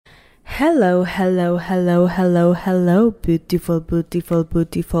Hello, hello, hello, hello, hello, beautiful, beautiful,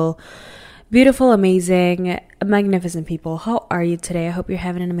 beautiful, beautiful, amazing, magnificent people. How are you today? I hope you're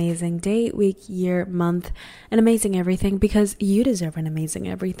having an amazing day, week, year, month, and amazing everything, because you deserve an amazing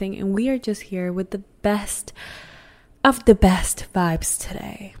everything. And we are just here with the best of the best vibes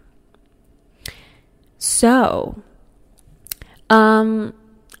today. So,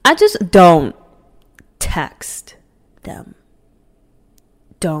 I just don't text them.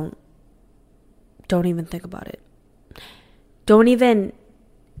 Don't even think about it. Don't even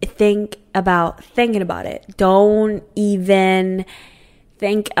think about thinking about it. Don't even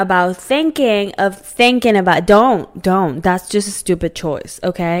think about thinking about. Don't. That's just a stupid choice,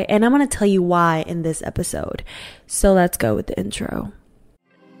 okay? And I'm going to tell you why in this episode. So let's go with the intro.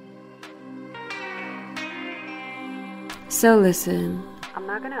 So listen, I'm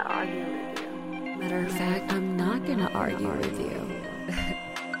not going to argue with you. Matter of fact, I'm not going to argue with you.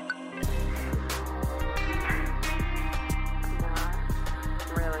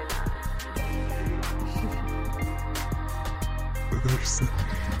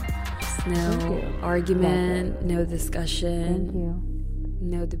 No argument, no discussion,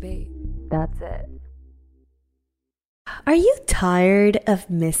 no debate. That's it. Are you tired of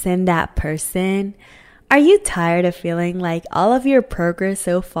missing that person? Are you tired of feeling like all of your progress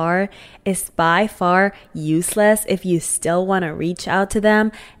so far is by far useless if you still want to reach out to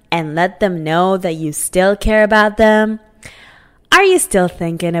them and let them know that you still care about them? Are you still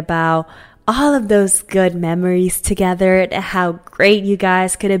thinking about all of those good memories together and how great you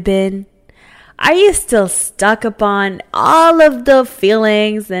guys could have been? Are you still stuck upon all of the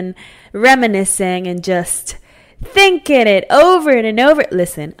feelings and reminiscing and just thinking it over and over?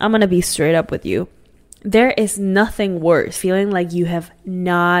 Listen, I'm going to be straight up with you. There is nothing worse feeling like you have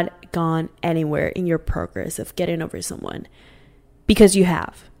not gone anywhere in your progress of getting over someone. Because you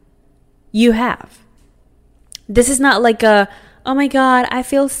have. You have. This is not like a, oh my God, I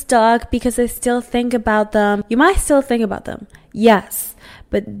feel stuck because I still think about them. You might still think about them. Yes.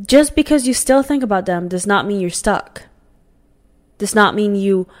 But just because you still think about them does not mean you're stuck. Does not mean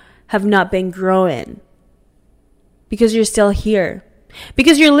you have not been growing. Because you're still here.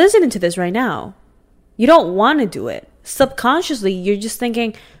 Because you're listening to this right now. You don't want to do it. Subconsciously, you're just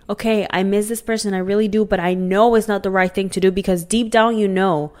thinking, okay, I miss this person, I really do, but I know it's not the right thing to do, because deep down you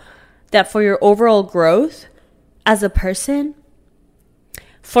know that for your overall growth as a person,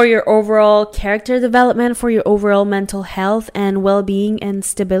 for your overall character development, for your overall mental health and well-being and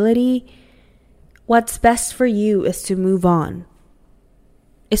stability, what's best for you is to move on.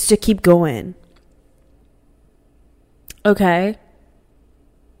 Is to keep going. Okay?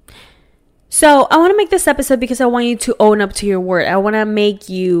 So I want to make this episode because I want you to own up to your word. I want to make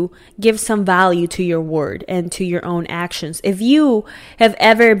you give some value to your word and to your own actions. If you have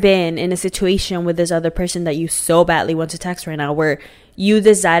ever been in a situation with this other person that you so badly want to text right now, where you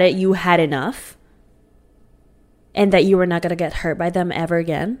decided you had enough and that you were not going to get hurt by them ever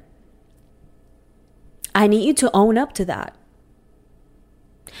again, I need you to own up to that.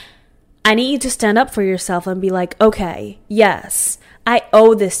 I need you to stand up for yourself and be like, okay, yes, I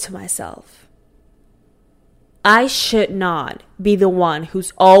owe this to myself. I should not be the one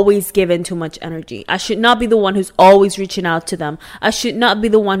who's always given too much energy. I should not be the one who's always reaching out to them. I should not be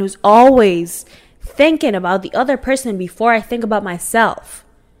the one who's always thinking about the other person before I think about myself.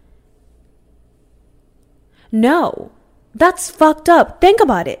 No, that's fucked up. Think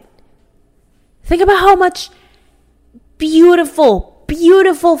about it. Think about how much beautiful,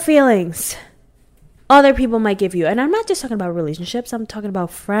 beautiful feelings other people might give you. And I'm not just talking about relationships. I'm talking about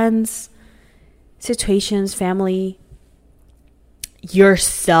friends, situations, family,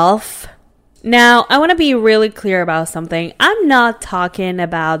 yourself. Now, I want to be really clear about something. I'm not talking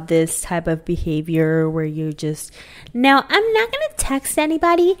about this type of behavior where you just, no, I'm not going to text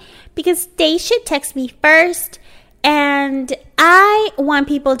anybody because they should text me first. And I want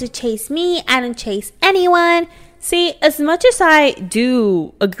people to chase me. I don't chase anyone. See, as much as I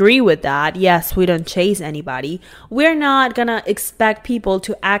do agree with that, yes, we don't chase anybody. We're not gonna expect people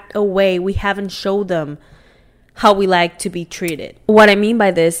to act a way we haven't showed them how we like to be treated. What I mean by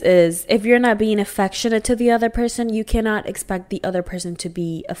this is, if you're not being affectionate to the other person, you cannot expect the other person to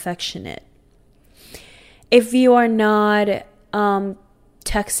be affectionate. If you are not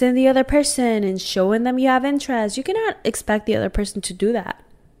texting the other person and showing them you have interest, you cannot expect the other person to do that.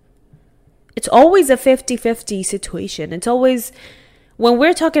 It's always a 50-50 situation. It's always, when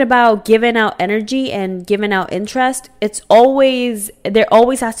we're talking about giving out energy and giving out interest, there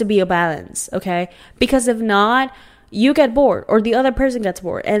always has to be a balance, okay? Because if not, you get bored or the other person gets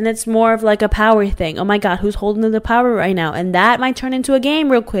bored, and it's more of like a power thing. Oh my God, who's holding the power right now? And that might turn into a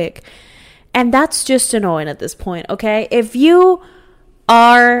game real quick. And that's just annoying at this point, okay? If you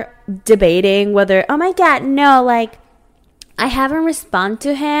are debating whether, oh my God, no, like, I haven't responded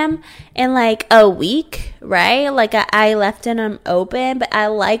to him in like a week, right? Like I left him open, but I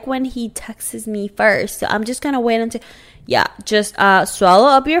like when he texts me first. So I'm just going to wait until, yeah, just swallow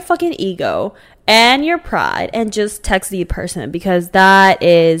up your fucking ego and your pride and just text the person, because that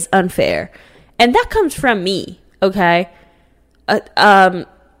is unfair. And that comes from me, okay?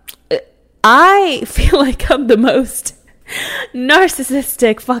 I feel like I'm the most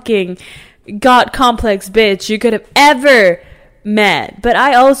narcissistic fucking God complex bitch you could have ever met. But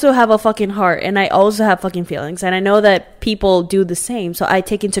I also have a fucking heart, and I also have fucking feelings, and I know that people do the same, so I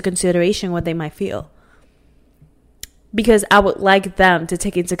take into consideration what they might feel, because I would like them to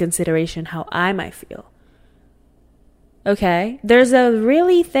take into consideration how I might feel. Okay? There's a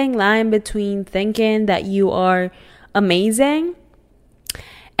really thin line between thinking that you are amazing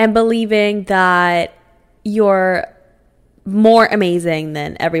and believing that you're more amazing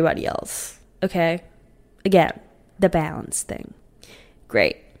than everybody else. Okay? Again, the balance thing.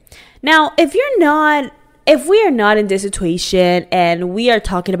 Great. Now, if we are not in this situation and we are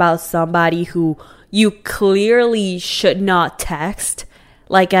talking about somebody who you clearly should not text,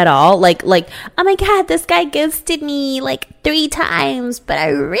 like, at all, like, oh my God, this guy ghosted me like 3 times, but I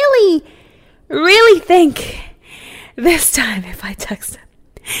really, really think this time if I text him,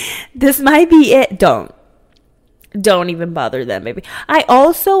 this might be it. Don't even bother them, maybe. I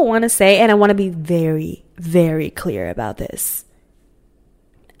also want to say, and I want to be very, very clear about this.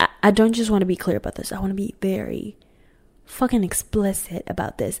 I don't just want to be clear about this. I want to be very fucking explicit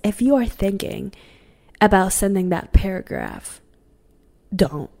about this. If you are thinking about sending that paragraph,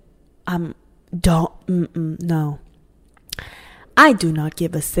 no. I do not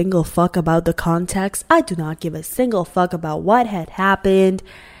give a single fuck about the context. I do not give a single fuck about what had happened.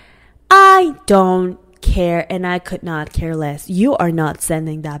 I don't care, and I could not care less. You are not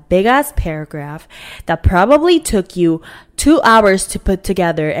sending that big ass paragraph that probably took you 2 hours to put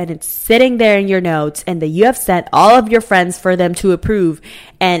together, and it's sitting there in your notes, and that you have sent all of your friends for them to approve,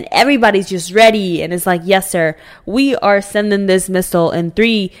 and everybody's just ready, and it's like, yes sir, we are sending this missile in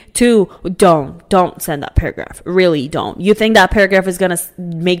 3, 2, don't send that paragraph. Really don't. You think that paragraph is gonna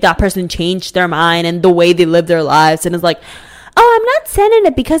make that person change their mind and the way they live their lives, and it's like, oh, I'm not sending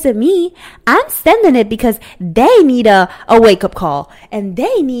it because of me. I'm sending it because they need a wake-up call. And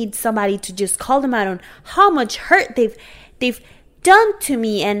they need somebody to just call them out on how much hurt they've done to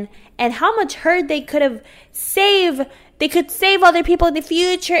me. And how much hurt they could have saved. They could save other people in the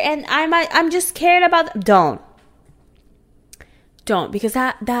future. And I'm just caring about them. Don't. Because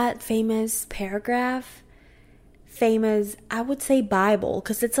that famous paragraph, I would say Bible,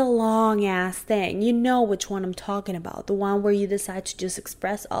 because it's a long ass thing. You know which one I'm talking about. The one where you decide to just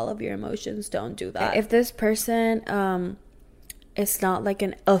express all of your emotions. Don't do that. If this person is not like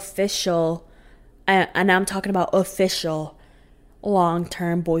an official, and I'm talking about official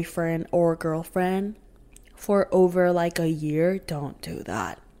long-term boyfriend or girlfriend for over like a year, don't do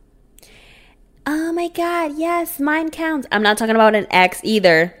that. Oh my God, yes, mine counts. I'm not talking about an ex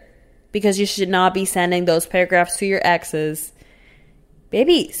either, because you should not be sending those paragraphs to your exes.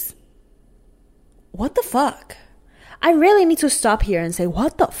 Babies, what the fuck? I really need to stop here and say,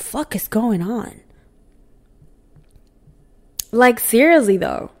 what the fuck is going on? Like, seriously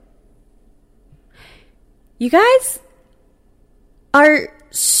though. You guys are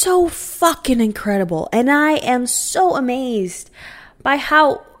so fucking incredible. And I am so amazed by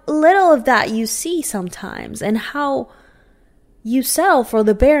how little of that you see sometimes, and how you settle for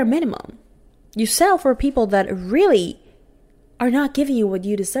the bare minimum. You settle for people that really are not giving you what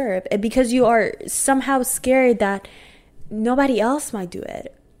you deserve, and because you are somehow scared that nobody else might do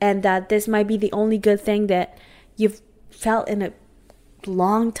it, and that this might be the only good thing that you've felt in a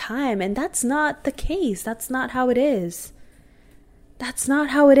long time. And that's not the case. That's not how it is. That's not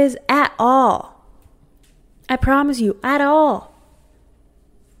how it is at all. I promise you, at all.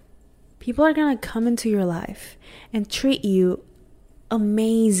 People are gonna come into your life and treat you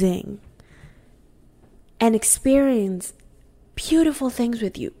amazing and experience beautiful things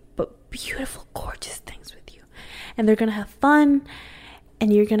with you, but beautiful, gorgeous things with you. And they're gonna have fun,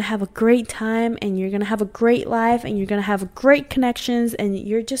 and you're gonna have a great time, and you're gonna have a great life, and you're gonna have great connections, and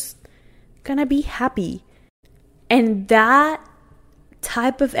you're just gonna be happy. And that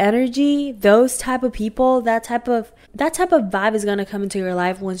type of energy, those type of people, that type of vibe is gonna come into your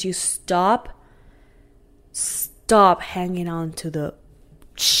life once you stop hanging on to the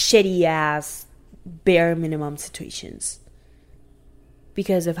shitty ass bare minimum situations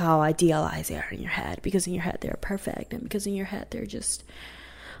because of how idealized they are in your head, because in your head they're perfect, and because in your head they're just,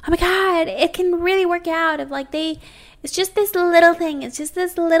 oh my god, it can really work out if like it's just this little thing, it's just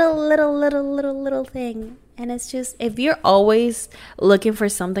this little thing. And it's just, if you're always looking for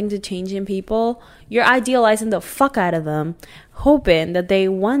something to change in people, you're idealizing the fuck out of them, hoping that they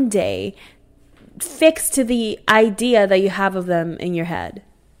one day fix to the idea that you have of them in your head.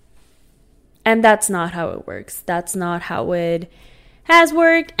 And that's not how it works. That's not how it has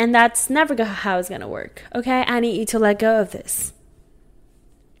worked, and that's never how it's gonna work. Okay, I need you to let go of this.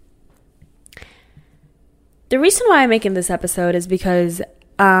 The reason why I'm making this episode is because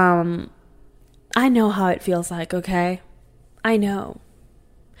I know how it feels like, okay? I know.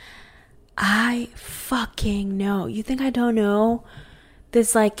 I fucking know. You think I don't know?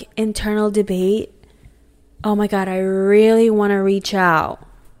 This like internal debate. Oh my god, I really want to reach out.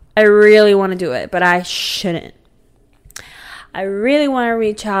 I really want to do it, but I shouldn't. I really want to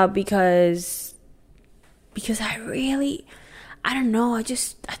reach out because I don't know, I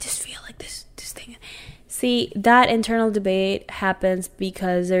just feel like this thing. See, that internal debate happens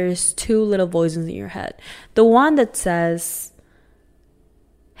because there's two little voices in your head. The one that says,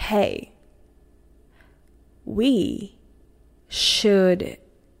 hey, we should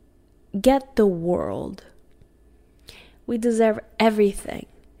get the world. We deserve everything.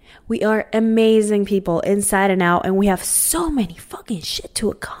 We are amazing people inside and out, and we have so many fucking shit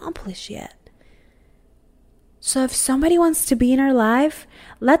to accomplish yet. So if somebody wants to be in our life,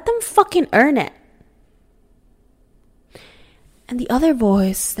 let them fucking earn it. And the other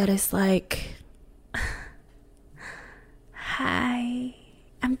voice that is like, hi,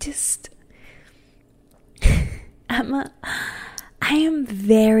 I am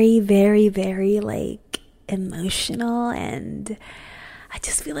very, very, very like emotional, and I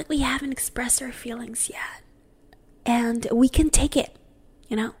just feel like we haven't expressed our feelings yet. And we can take it,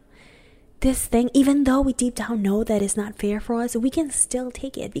 you know? This thing, even though we deep down know that it's not fair for us, we can still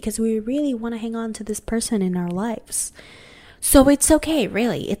take it because we really want to hang on to this person in our lives. So it's okay,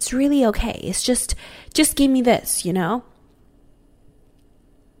 really. It's really okay. It's just give me this, you know?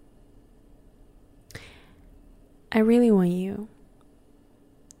 I really want you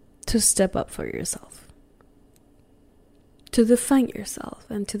to step up for yourself. To define yourself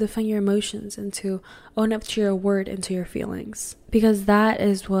and to define your emotions and to own up to your word and to your feelings. Because that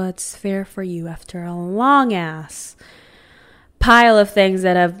is what's fair for you after a long ass pile of things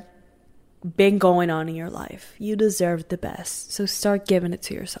that have been going on in your life. You deserve the best. So start giving it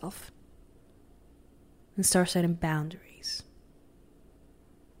to yourself. And start setting boundaries.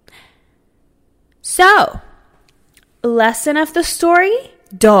 So, lesson of the story,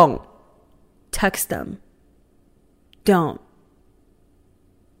 don't text them. Don't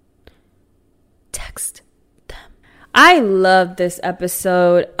text them. I love this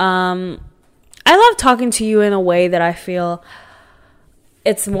episode. I love talking to you in a way that I feel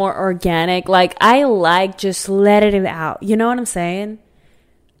it's more organic. Like, I like just letting it out. You know what I'm saying?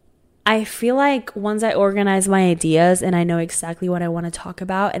 I feel like once I organize my ideas and I know exactly what I want to talk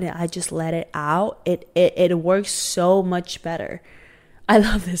about and I just let it out, it works so much better. I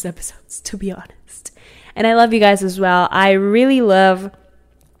love these episodes, to be honest. And I love you guys as well. I really love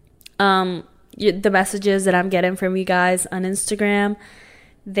the messages that I'm getting from you guys on Instagram.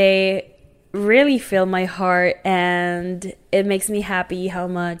 They really fill my heart, and it makes me happy how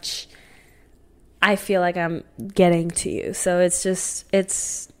much I feel like I'm getting to you. So it's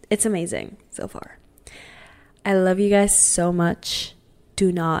amazing so far. I love you guys so much.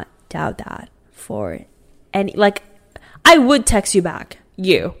 Do not doubt that for any, like, I would text you back,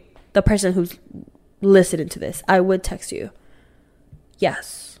 you, the person who's listening to this. I would text you.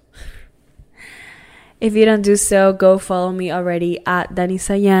 Yes. If you don't do so, go follow me already at Dani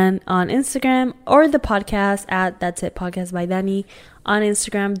Sayan on Instagram, or the podcast at That's It Podcast by Dani on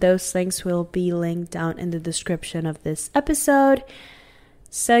Instagram. Those links will be linked down in the description of this episode.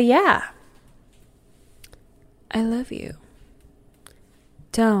 So yeah, I love you.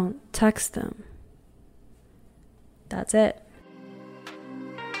 Don't text them. That's it.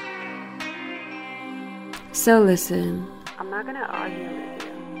 So listen, I'm not gonna argue with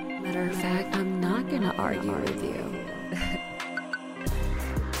you. Matter of fact, I'm not gonna argue with you.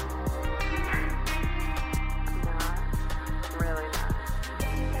 Really not.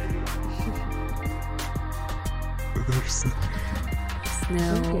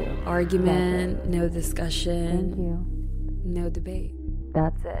 No argument, no discussion, no debate.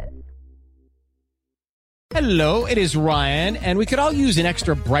 That's it. Hello, it is Ryan, and we could all use an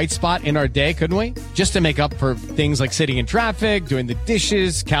extra bright spot in our day, couldn't we? Just to make up for things like sitting in traffic, doing the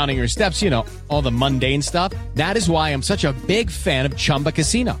dishes, counting your steps, all the mundane stuff. That is why I'm such a big fan of Chumba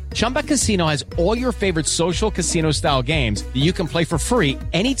Casino. Chumba Casino has all your favorite social casino-style games that you can play for free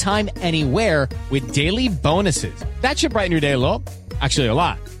anytime, anywhere with daily bonuses. That should brighten your day a little. Actually, a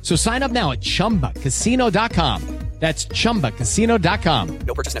lot. So sign up now at ChumbaCasino.com. That's ChumbaCasino.com.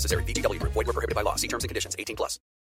 No purchase necessary. VGW Group. Void where prohibited by law. See terms and conditions. 18+.